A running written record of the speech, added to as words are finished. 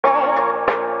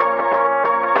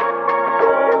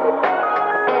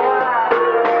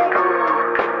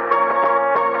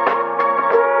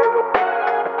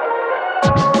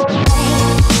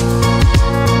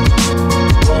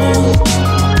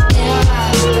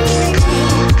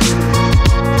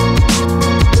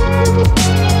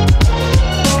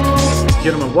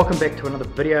welcome back to another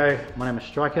video. My name is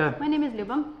Striker. My name is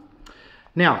Luba.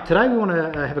 Now, today we want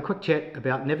to have a quick chat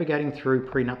about navigating through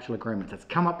prenuptial agreements. It's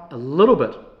come up a little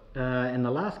bit in the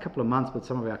last couple of months with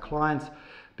some of our clients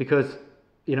because,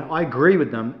 you know, I agree with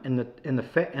them in the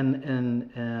fact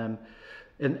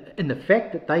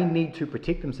that they need to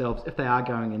protect themselves if they are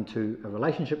going into a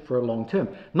relationship for a long term,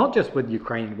 not just with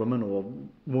Ukrainian women or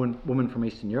women from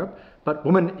Eastern Europe, but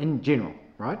women in general,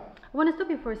 right? I want to stop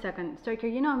you for a second, Striker.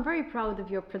 You know, I'm very proud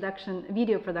of your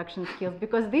video production skills,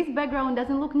 because this background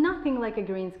doesn't look nothing like a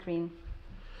green screen.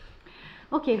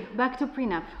 Okay, back to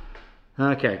prenup.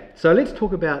 Okay, so let's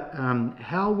talk about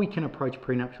how we can approach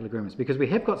prenuptial agreements, because we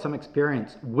have got some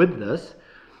experience with this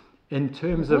in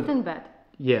terms of... Good and bad.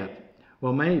 Yeah,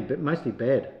 well, mostly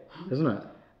bad, isn't it?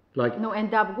 Like, no,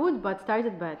 end up good, but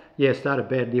started bad. Yeah, started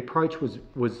bad. The approach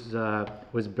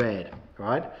was bad,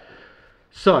 right?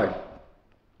 So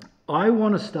I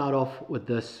want to start off with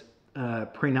this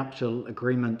prenuptial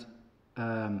agreement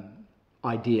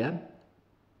idea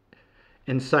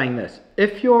and saying this.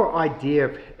 If your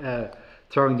idea of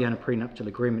throwing down a prenuptial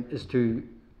agreement is to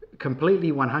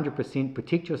completely 100%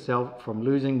 protect yourself from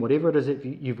losing whatever it is that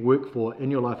you've worked for in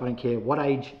your life, I don't care what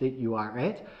age that you are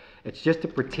at, it's just to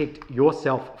protect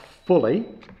yourself fully,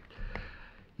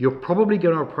 you're probably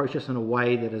going to approach this in a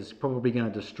way that is probably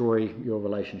going to destroy your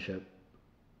relationship,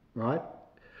 right?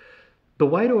 The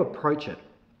way to approach it,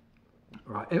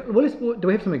 right? Well, do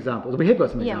we have some examples? We have got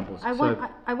some examples. I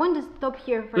want to stop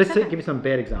here for a second. second. Let's give you some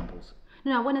bad examples.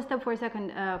 No, I want to stop for a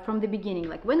second from the beginning.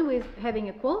 Like when we're having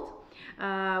a quote,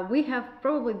 we have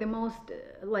probably the most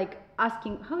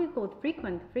asking, how you call it,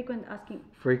 frequent asking.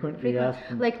 Frequently asked.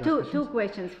 Like two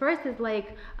questions. First is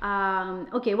like,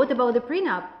 okay, what about the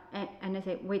prenup? And I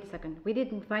say, wait a second, we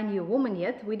didn't find you a woman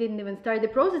yet, we didn't even start the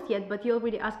process yet, but you're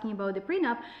already asking about the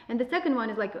prenup. And the second one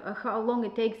is like how long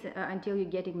it takes until you're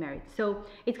getting married. So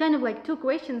it's kind of like two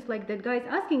questions like that guy's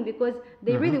asking, because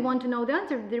they really want to know the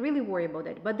answer, they really worry about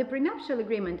it. But the prenuptial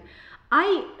agreement,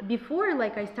 before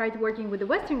I started working with the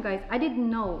Western guys, I didn't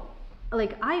know,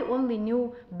 I only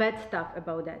knew bad stuff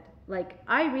about that.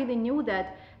 I really knew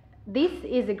that this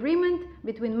is agreement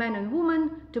between man and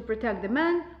woman to protect the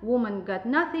man. Woman got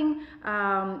nothing.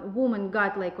 Woman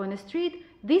got on the street.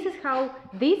 This is how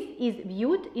this is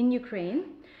viewed in Ukraine,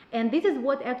 and this is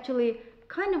what actually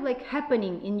kind of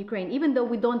happening in Ukraine, even though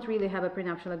we don't really have a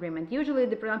prenuptial agreement. Usually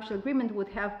the prenuptial agreement would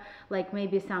have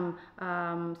maybe some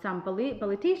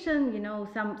politician, you know,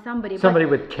 somebody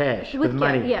with cash, with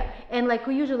money. Yeah, and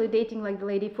who usually dating the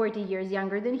lady 40 years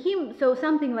younger than him, so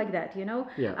something like that, you know.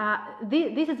 Yeah.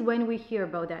 This is when we hear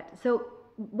about that. So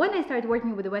when I started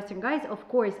working with the Western guys, of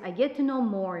course, I get to know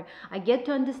more, I get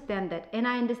to understand that, and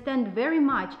I understand very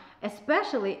much,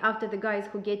 especially after the guys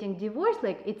who getting divorced,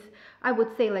 I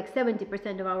would say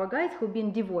 70% of our guys who've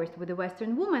been divorced with a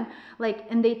Western woman,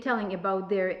 and they telling about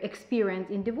their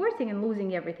experience in divorcing and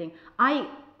losing everything. I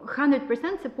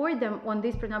 100% support them on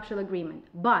this prenuptial agreement,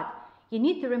 but you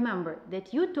need to remember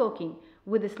that you're talking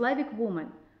with a Slavic woman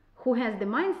who has the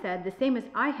mindset the same as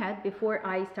I had before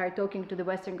I start talking to the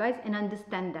Western guys and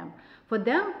understand them. For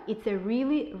them, it's a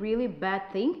really, really bad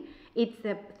thing. It's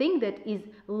a thing that is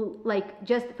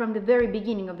just from the very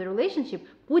beginning of the relationship,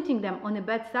 putting them on a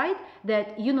bad side,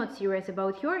 that you're not serious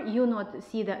about her, you not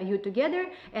see that you together,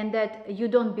 and that you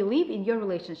don't believe in your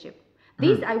relationship.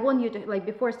 This, I want you to,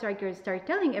 before strikers start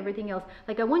telling everything else,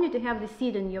 I want you to have the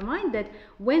seed in your mind that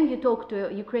when you talk to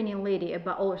a Ukrainian lady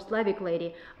about, or Slavic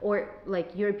lady, or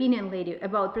European lady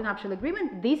about prenuptial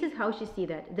agreement, this is how she see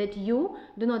that you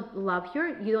do not love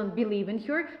her, you don't believe in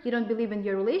her, you don't believe in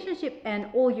your relationship, and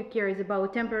all you care is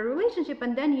about temporary relationship,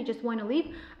 and then you just want to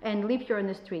leave and leave her on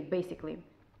the street, basically.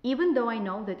 Even though I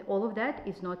know that all of that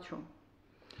is not true.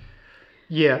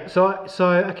 Yeah, so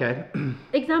okay.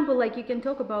 Example, you can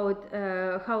talk about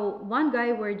how one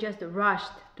guy were just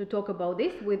rushed to talk about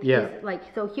this with his,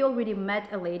 so he already met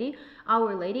a lady,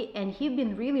 our lady, and he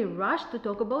been really rushed to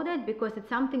talk about that because it's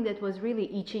something that was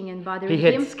really itching and bothering him.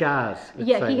 He had scars.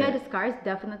 Yeah, he had scars,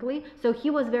 definitely. So he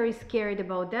was very scared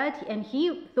about that, and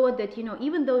he thought that, you know,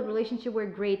 even though the relationship were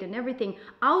great and everything,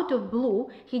 out of blue,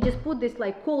 he just put this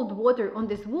cold water on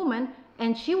this woman,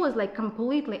 and she was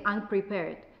completely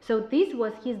unprepared. So this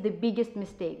was the biggest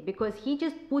mistake, because he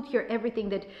just put here everything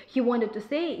that he wanted to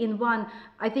say in one,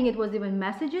 I think it was even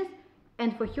messages,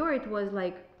 and for her it was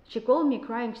she called me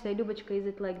crying, she said, Lubachka, is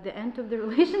it the end of the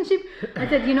relationship? I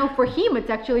said, you know, for him it's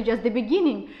actually just the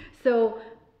beginning. So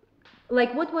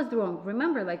what was wrong?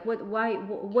 Remember,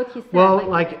 what he said? Well,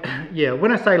 yeah,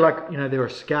 when I say you know, there are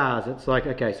scars, it's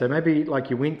okay, so maybe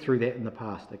you went through that in the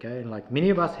past, okay, and many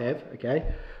of us have,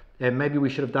 okay, and maybe we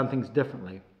should have done things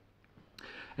differently.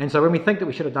 And so when we think that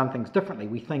we should have done things differently,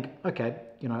 we think, okay,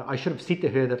 you know, I should have said to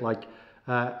her that like,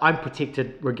 I'm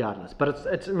protected regardless. But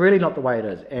it's really not the way it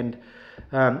is. And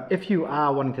if you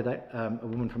are wanting to date a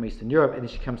woman from Eastern Europe and then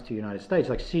she comes to the United States,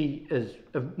 like she is,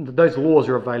 those laws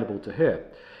are available to her.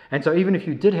 And so even if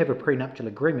you did have a prenuptial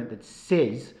agreement that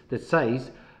says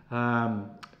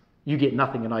you get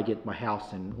nothing and I get my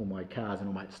house and all my cars and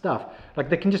all my stuff, like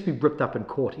they can just be ripped up in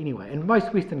court anyway. In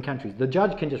most Western countries, the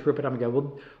judge can just rip it up and go,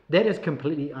 well, that is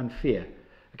completely unfair.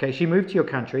 Okay, she moved to your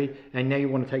country and now you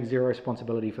want to take zero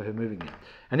responsibility for her moving there.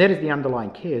 And that is the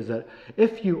underlying care, is that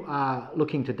if you are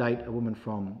looking to date a woman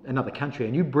from another country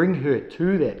and you bring her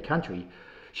to that country,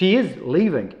 she is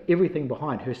leaving everything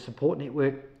behind, her support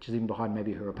network, she's even behind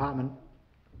maybe her apartment,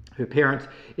 her parents,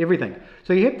 everything.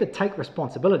 So you have to take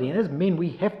responsibility, and as men we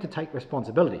have to take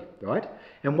responsibility, right?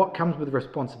 And what comes with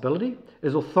responsibility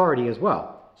is authority as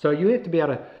well. So you have to be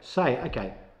able to say,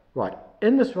 okay, right,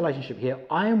 in this relationship here,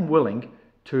 I am willing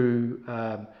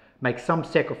to make some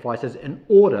sacrifices in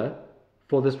order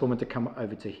for this woman to come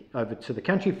over to the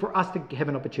country, for us to have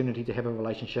an opportunity to have a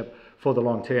relationship for the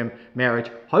long-term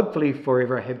marriage, hopefully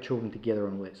forever, have children together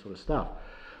and all that sort of stuff.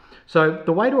 So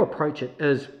the way to approach it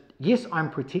is, yes,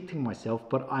 I'm protecting myself,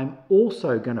 but I'm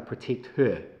also going to protect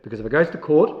her, because if it goes to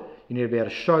court, you need to be able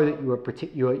to show that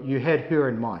you had her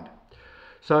in mind.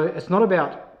 So it's not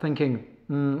about thinking,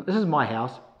 this is my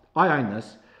house, I own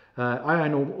this, I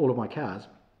own all of my cars.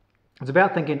 It's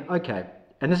about thinking, okay,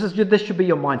 and this should be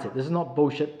your mindset. This is not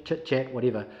bullshit, chit chat,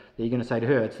 whatever that you're going to say to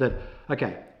her. It's that,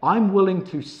 okay, I'm willing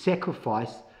to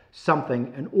sacrifice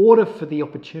something in order for the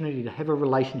opportunity to have a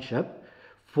relationship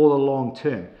for the long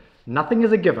term. Nothing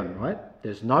is a given, right?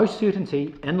 There's no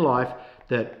certainty in life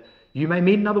that you may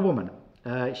meet another woman.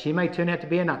 She may turn out to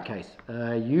be a nutcase.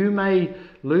 You may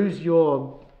lose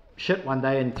your shit one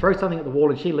day and throw something at the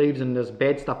wall and she leaves and there's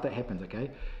bad stuff that happens,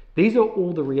 okay? These are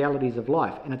all the realities of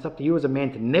life, and it's up to you as a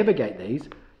man to navigate these,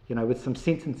 you know, with some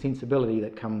sense and sensibility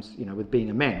that comes, you know, with being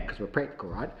a man, because we're practical,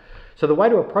 right? So the way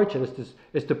to approach it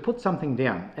is to put something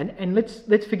down, and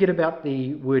let's forget about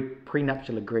the word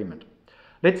prenuptial agreement.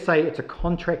 Let's say it's a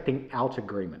contracting out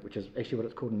agreement, which is actually what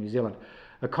it's called in New Zealand,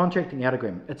 a contracting out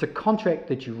agreement. It's a contract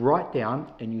that you write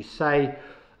down and you say,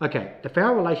 okay, if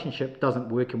our relationship doesn't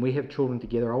work and we have children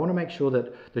together, I want to make sure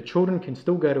that the children can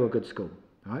still go to a good school,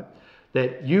 right?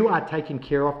 That you are taken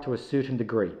care of to a certain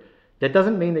degree. That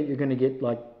doesn't mean that you're going to get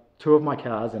like 2 of my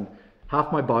cars and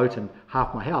half my boat and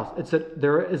half my house. It's that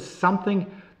there is something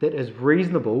that is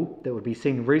reasonable, that would be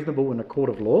seen reasonable in a court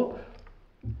of law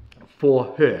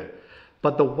for her.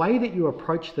 But the way that you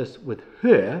approach this with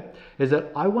her is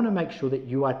that I want to make sure that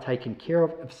you are taken care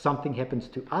of if something happens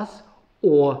to us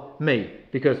or me,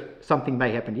 because something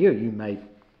may happen to you. You may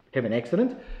have an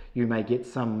accident, you may get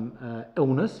some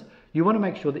illness. You want to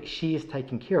make sure that she is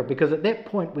taken care of, because at that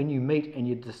point when you meet and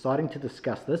you're deciding to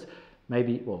discuss this,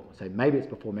 maybe it's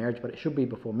before marriage, but it should be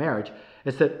before marriage,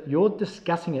 is that you're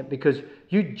discussing it because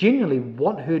you genuinely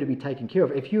want her to be taken care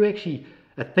of. If you actually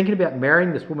are thinking about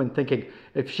marrying this woman thinking,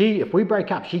 if we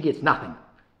break up, she gets nothing,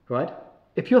 right?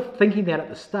 If you're thinking that at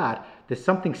the start, there's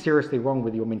something seriously wrong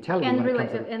with your mentality.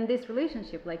 And this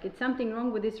relationship, like it's something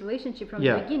wrong with this relationship from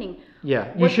the beginning.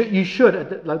 Yeah, you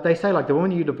should, like they say, like the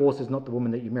woman you divorce is not the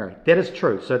woman that you marry. That is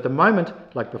true. So at the moment,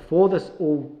 like before this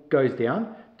all goes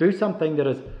down, do something that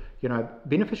is, you know,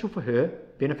 beneficial for her,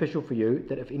 beneficial for you,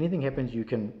 that if anything happens, you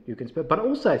can split. But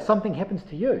also, if something happens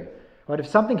to you, right? If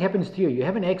something happens to you, you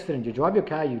have an accident, you drive your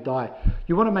car, you die,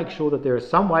 you want to make sure that there is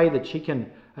some way that she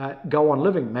can go on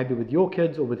living, maybe with your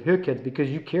kids or with her kids, because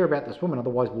you care about this woman.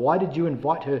 Otherwise, why did you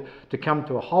invite her to come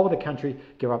to a whole other country,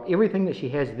 give up everything that she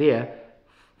has there,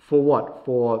 for what?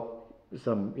 For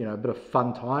some, you know, a bit of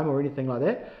fun time or anything like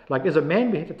that? Like as a man,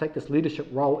 we have to take this leadership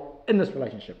role in this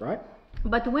relationship, right?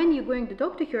 But when you're going to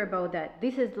talk to her about that,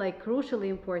 this is like crucially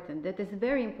important. That is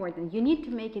very important. You need to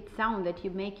make it sound that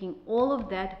you're making all of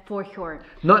that for her.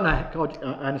 No, I understand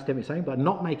what you're saying, but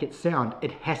not make it sound.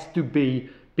 It has to be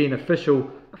beneficial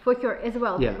for her as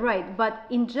well, yeah. Right? But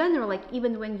in general, like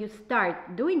even when you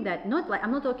start doing that, not like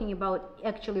I'm not talking about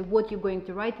actually what you're going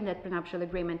to write in that prenuptial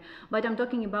agreement, but I'm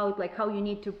talking about like how you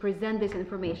need to present this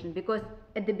information, because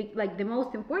at the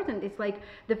most important is like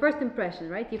the first impression,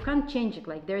 right? You can't change it.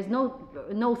 Like there is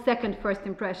no second first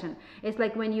impression. It's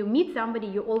like when you meet somebody,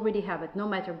 you already have it, no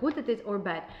matter good it is or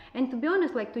bad. And to be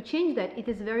honest, like to change that, it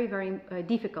is very, very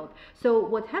difficult. So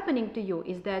what's happening to you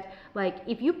is that like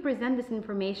if you present this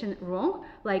information wrong,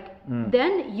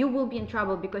 then you will be in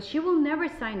trouble, because she will never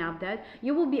sign up that.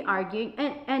 You will be arguing,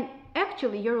 and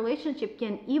actually your relationship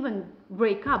can even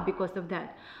break up because of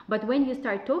that. But when you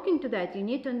start talking to that, you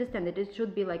need to understand that it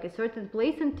should be like a certain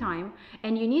place and time,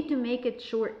 and you need to make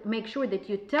sure that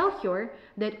you tell her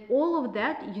that all of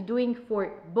that you're doing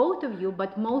for both of you,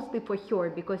 but mostly for her,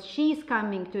 because she is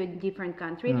coming to a different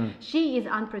country, she is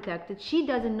unprotected, she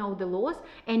doesn't know the laws,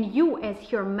 and you as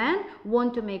her man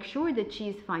want to make sure that she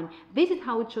is fine. This is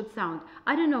how it should sound.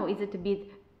 I don't know, is it a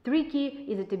bit tricky,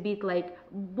 is it a bit like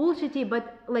bullshitty,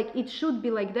 but like it should be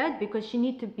like that, because she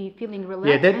needs to be feeling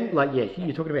relaxed.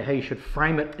 You're talking about how you should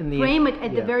frame it in the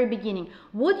the very beginning.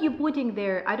 What you're putting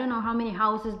there, I don't know how many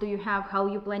houses do you have, how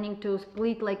you're planning to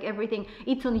split like everything,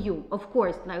 it's on you, of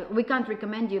course. Like, we can't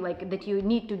recommend you like that you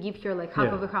need to give her like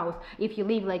half of a house if you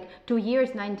live like 2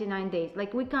 years 99 days,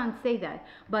 like we can't say that.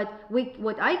 But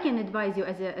what I can advise you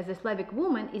as a Slavic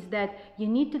woman is that you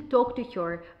need to talk to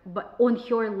her, but on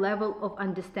her level of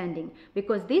understanding,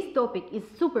 because this topic is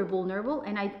super vulnerable,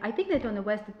 and I think that on the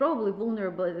West it's probably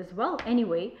vulnerable as well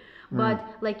anyway.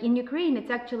 But like in Ukraine, it's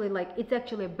actually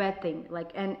a bad thing. Like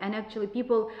and actually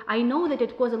people, I know that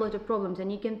it causes a lot of problems,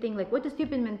 and you can think like, what a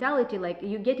stupid mentality. Like,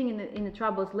 you're getting in the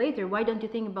troubles later. Why don't you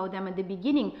think about them at the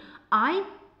beginning? I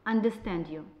understand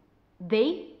you.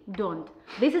 They don't.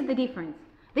 This is the difference.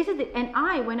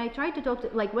 And when I tried to talk to,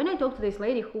 like, when I talked to this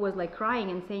lady who was like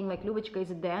crying and saying like, Lubichka,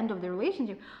 is at the end of the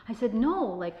relationship, I said no,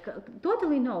 like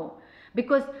totally no.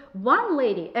 Because one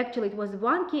lady, actually it was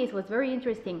one case, was very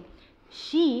interesting.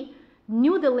 She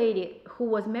knew the lady who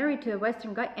was married to a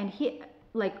Western guy, and he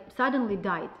like suddenly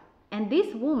died. And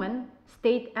this woman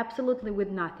stayed absolutely with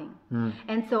nothing.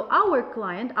 And so our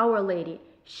client, our lady,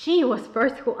 she was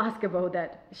first who asked about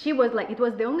that. She was like, it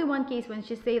was the only one case when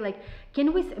she say like,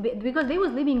 can we, because they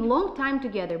was living long time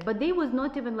together, but they was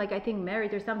not even like, I think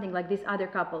married or something like this other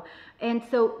couple. And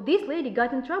so this lady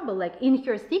got in trouble, like in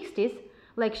her 60s,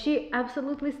 like she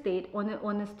absolutely stayed on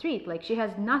the street, like she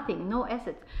has nothing, no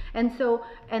assets. And so,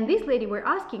 and this lady were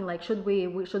asking like, should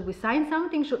we sign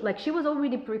something? Like she was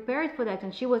already prepared for that,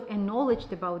 and she was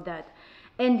acknowledged about that.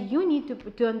 And you need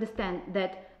to understand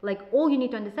that, like, all you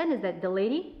need to understand is that the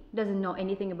lady doesn't know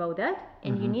anything about that,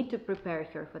 and you need to prepare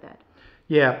her for that.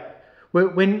 Yeah. Well,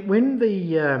 when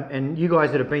the and you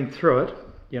guys that have been through it,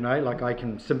 you know, like I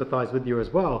can sympathize with you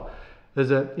as well.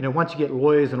 There's once you get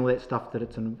lawyers and all that stuff that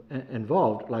it's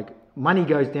involved, like money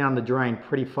goes down the drain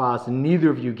pretty fast, and neither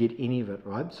of you get any of it,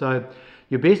 right? So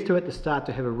you're best to at the start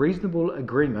to have a reasonable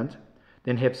agreement,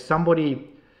 then have somebody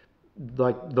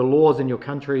like the laws in your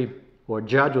country or a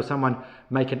judge or someone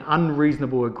make an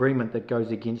unreasonable agreement that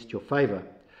goes against your favor.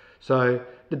 So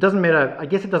it doesn't matter, I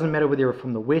guess it doesn't matter whether you're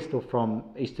from the West or from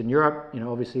Eastern Europe. You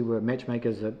know, obviously we're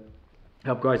matchmakers that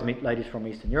help guys meet ladies from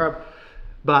Eastern Europe.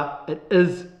 But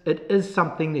it is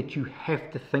something that you have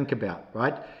to think about,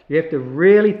 right? You have to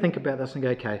really think about this and go,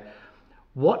 okay,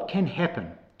 what can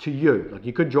happen to you? Like,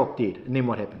 you could drop dead, and then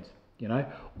what happens? You know,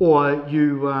 or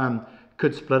you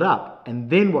could split up,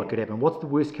 and then what could happen? What's the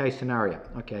worst case scenario?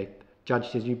 Okay, judge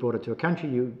says you brought her to a country,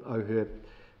 you owe her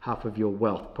half of your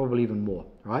wealth, probably even more,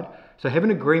 right? So have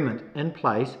an agreement in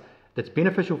place that's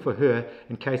beneficial for her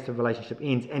in case the relationship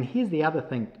ends. And here's the other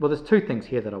thing. Well, there's two things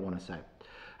here that I want to say.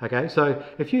 Okay, so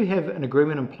if you have an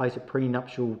agreement in place, a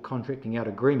prenuptial contracting out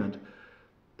agreement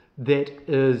that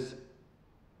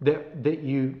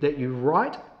you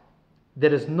write,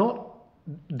 that's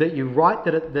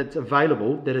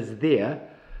available, that is there,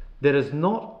 that is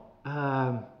not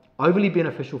overly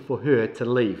beneficial for her to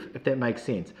leave, if that makes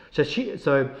sense.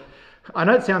 So I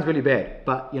know it sounds really bad,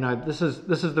 but you know, this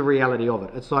is the reality of it.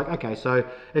 It's like, okay, so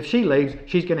if she leaves,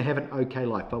 she's going to have an okay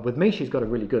life, but with me, she's got a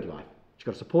really good life. She's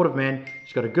got a supportive man,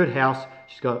 she's got a good house,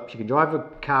 she can drive a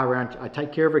car around, I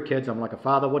take care of her kids, I'm like a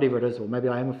father, whatever it is, or maybe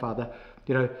I am a father.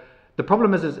 You know, the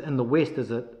problem is in the West is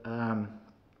that,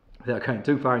 without going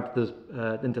too far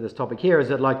into this topic here, is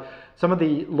that like some of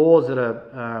the laws that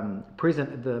are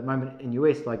present at the moment in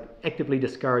US like actively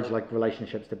discourage like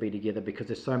relationships to be together, because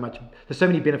there's so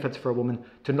many benefits for a woman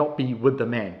to not be with the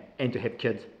man and to have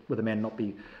kids with a man, not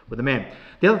be with the man.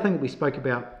 The other thing that we spoke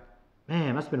about,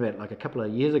 man, must have been about like a couple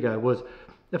of years ago, was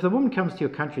if the woman comes to your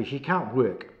country, she can't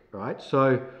work, right?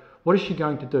 So what is she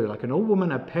going to do? Like, and all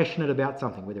women are passionate about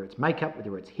something, whether it's makeup,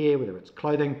 whether it's hair, whether it's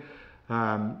clothing,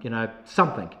 you know,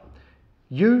 something.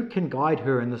 You can guide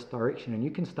her in this direction, and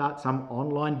you can start some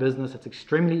online business. It's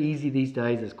extremely easy these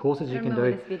days. There's courses you can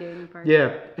do.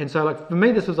 Yeah, and so like for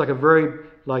me, this was like a very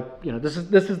like, you know, this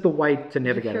is the way to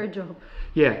navigate. It's your job.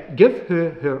 Yeah, give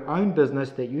her her own business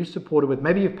that you support her with.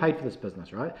 Maybe you've paid for this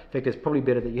business, right? In fact, it's probably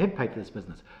better that you have paid for this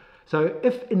business. So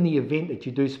if in the event that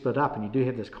you do split up and you do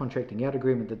have this contracting out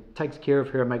agreement that takes care of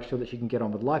her and makes sure that she can get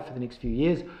on with life for the next few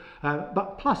years,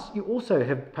 but plus you also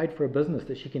have paid for a business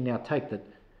that she can now take, that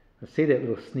I see that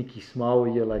little sneaky smile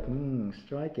where you're like,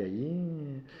 striker,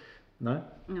 yeah. No?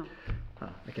 No. Oh,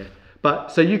 okay. But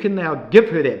so you can now give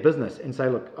her that business and say,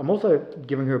 look, I'm also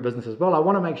giving her a business as well. I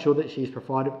want to make sure that she's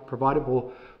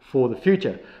providable for the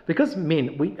future. Because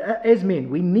as men,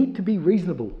 we need to be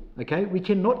reasonable, okay? We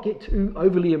cannot get too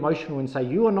overly emotional and say,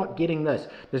 you are not getting this.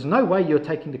 There's no way you're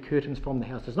taking the curtains from the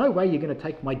house. There's no way you're going to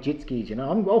take my jet skis, you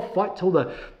know? I'll fight till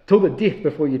the death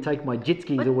before you take my jet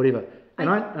skis or whatever. And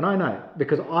I know,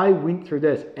 because I went through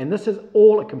this, and this is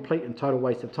all a complete and total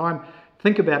waste of time.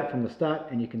 Think about it from the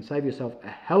start, and you can save yourself a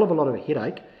hell of a lot of a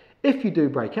headache if you do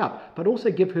break up, but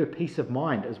also give her peace of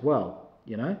mind as well,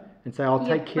 you know, and say, I'll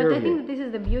take care of you. But I think that this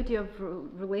is the beauty of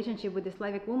relationship with the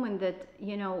Slavic woman, that,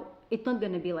 you know, it's not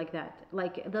going to be like that.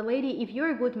 Like the lady, if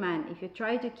you're a good man, if you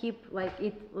try to keep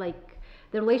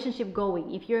the relationship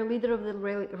going, if you're a leader of the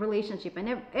relationship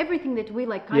and everything that we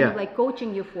kind of like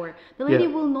coaching you for, the lady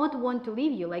will not want to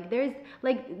leave you. Like there's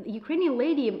like Ukrainian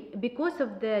lady, because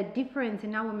of the difference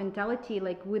in our mentality,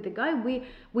 like with the guy,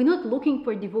 we're not looking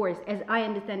for divorce, as I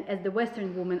understand, as the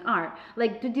Western women are.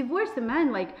 Like to divorce a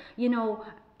man, like, you know,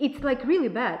 it's like really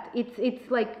bad.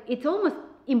 It's almost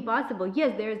impossible.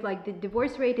 Yes, there's like the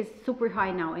divorce rate is super high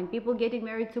now, and people getting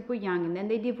married super young and then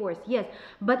they divorce. Yes,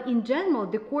 but in general,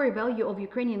 the core value of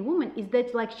Ukrainian woman is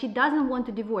that like she doesn't want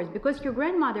to divorce, because her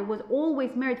grandmother was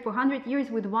always married for 100 years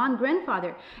with one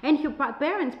grandfather, and her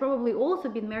parents probably also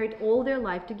been married all their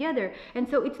life together. And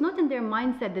so it's not in their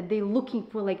mindset that they're looking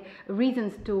for like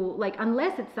reasons to, like,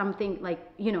 unless it's something like,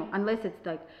 you know, unless it's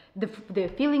like the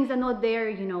feelings are not there,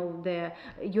 you know,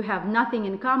 you have nothing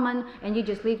in common and you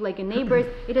just live like a neighbors.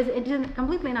 It is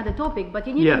completely another topic, but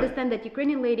you need to understand that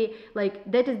Ukrainian lady, like,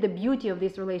 that is the beauty of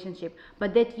this relationship,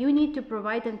 but that you need to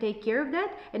provide and take care of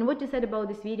that. And what you said about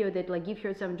this video, that like give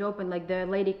her some job, and like the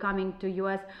lady coming to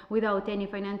US without any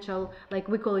financial, like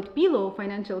we call it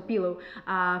financial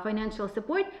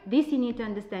support, this you need to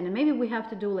understand. And maybe we have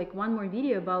to do like one more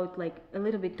video about like a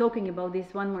little bit talking about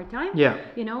this one more time,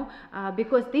 you know,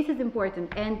 because this is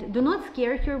important. And do not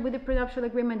scare her with the prenuptial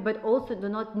agreement, but also do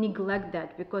not neglect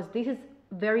that, because this is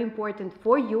very important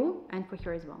for you and for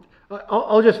her as well.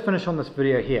 I'll just finish on this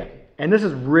video here, and this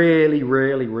is really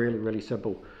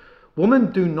simple.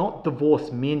 Women do not divorce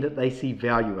men that they see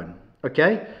value in,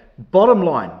 okay? Bottom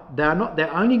line,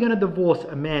 they're only going to divorce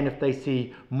a man if they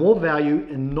see more value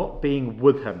in not being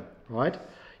with him, right?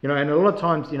 You know, and a lot of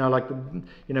times, you know, like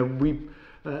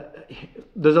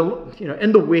there's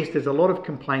in the West, there's a lot of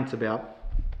complaints about,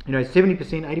 you know, 70%,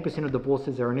 80% of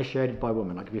divorces are initiated by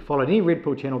women. Like if you follow any Red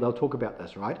Pill channel, they'll talk about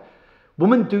this, right?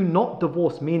 Women do not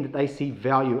divorce men that they see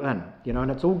value in, you know,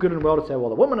 and it's all good and well to say, well,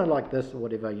 the women are like this or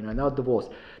whatever, you know, they'll divorce.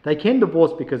 They can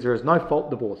divorce because there is no fault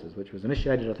divorces, which was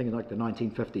initiated, I think, in like the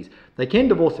 1950s. They can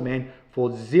divorce a man for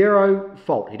zero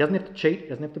fault. He doesn't have to cheat, he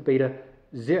doesn't have to beat her.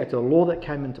 Zero. It's a law that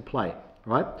came into play,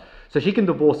 right? So she can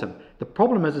divorce him. The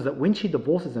problem is that when she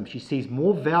divorces him, she sees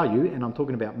more value, and I'm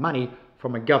talking about money,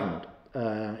 from a government.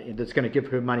 That's going to give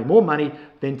her more money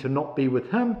than to not be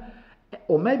with him,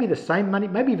 or maybe the same money,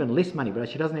 maybe even less money, but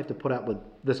she doesn't have to put up with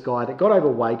this guy that got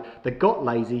overweight, that got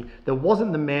lazy, that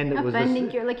wasn't the man that was offending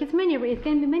her. Like it can be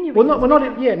many reasons.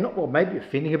 Well, maybe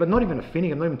offending her, but not even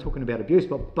offending. I'm not even talking about abuse,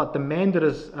 but the man that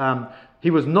is,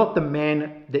 he was not the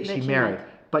man that she married,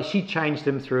 but she changed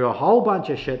him through a whole bunch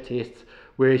of shit tests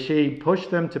where she pushed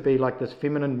him to be like this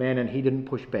feminine man, and he didn't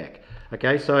push back.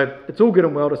 Okay, so it's all good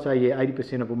and well to say, yeah,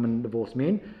 80% of women divorce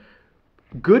men.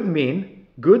 Good men,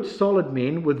 good solid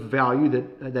men with value,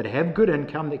 that have good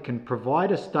income, that can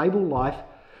provide a stable life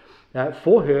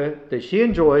for her, that she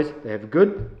enjoys. They have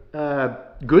good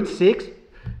sex,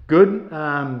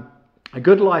 a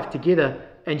good life together,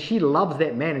 and she loves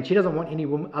that man, and she doesn't want any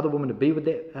other woman to be with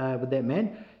that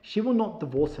man. She will not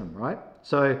divorce him, right?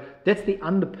 So that's the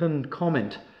underpinned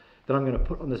comment that I'm going to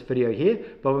put on this video here.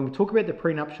 But when we talk about the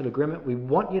prenuptial agreement, we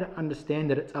want you to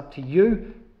understand that it's up to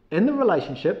you in the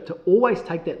relationship to always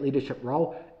take that leadership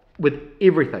role with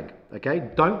everything,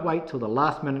 okay? Don't wait till the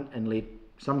last minute and let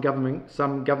some governing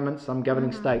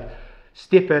state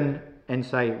step in and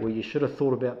say, well, you should have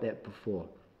thought about that before.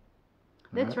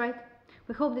 That's right.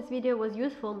 We hope this video was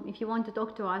useful. If you want to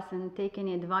talk to us and take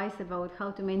any advice about how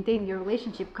to maintain your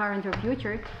relationship, current or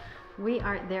future, we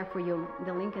are there for you.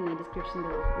 The link in the description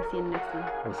below. We'll see you in the next one.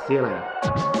 We'll see you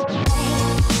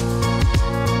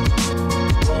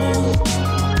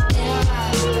later.